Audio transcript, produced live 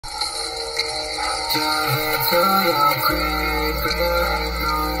Driving to your crib, girl,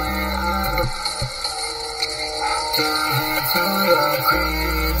 knowing I don't. Driving to your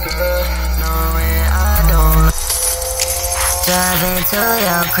crib, girl, knowing I don't. Driving to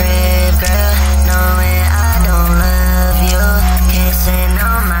your crib, girl, knowing I don't love you. Kissing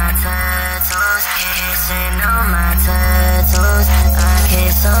on my tattoos, kissing on my tattoos. I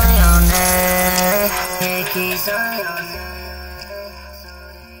kiss on your neck, hickeys on your neck.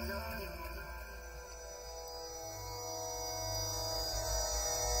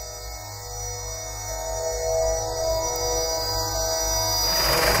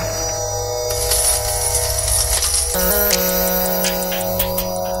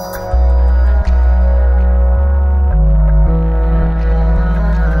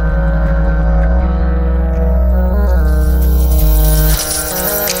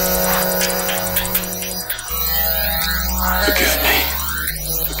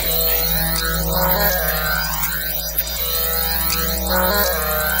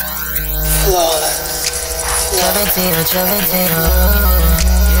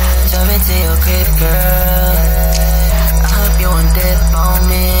 Driving to your crib, girl. I hope you won't dip on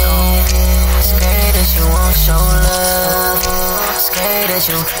me. Scared that you won't show love. Scared that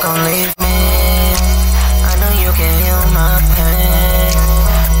you gon' leave me. I know you can heal my pain.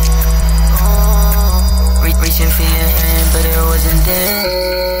 Reaching for your hand, but it wasn't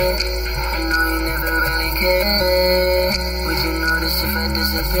there. I know you never really cared. Would you notice if I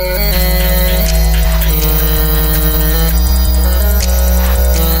disappeared?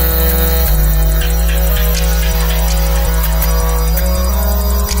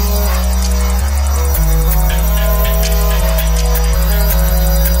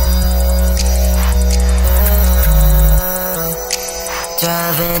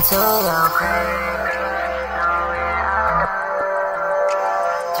 Driving to your crib,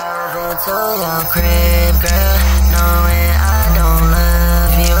 driving to your crib, girl, knowing I don't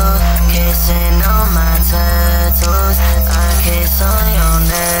love you. Kissing on my tattoos, I kiss on your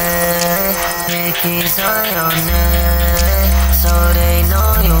neck, hickeys on your neck, so they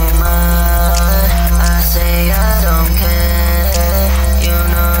know you mine. I say I don't care, you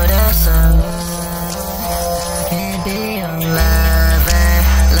know that's a lie. I can't be your life.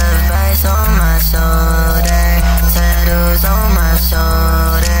 On my shoulder, tattoos on my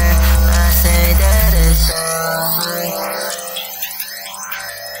shoulder. I say that it's sorry.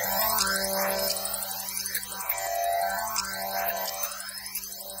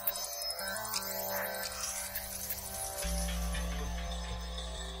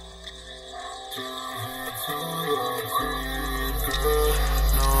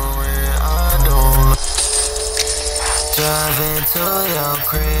 Driving to your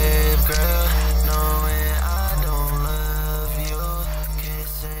crib, girl.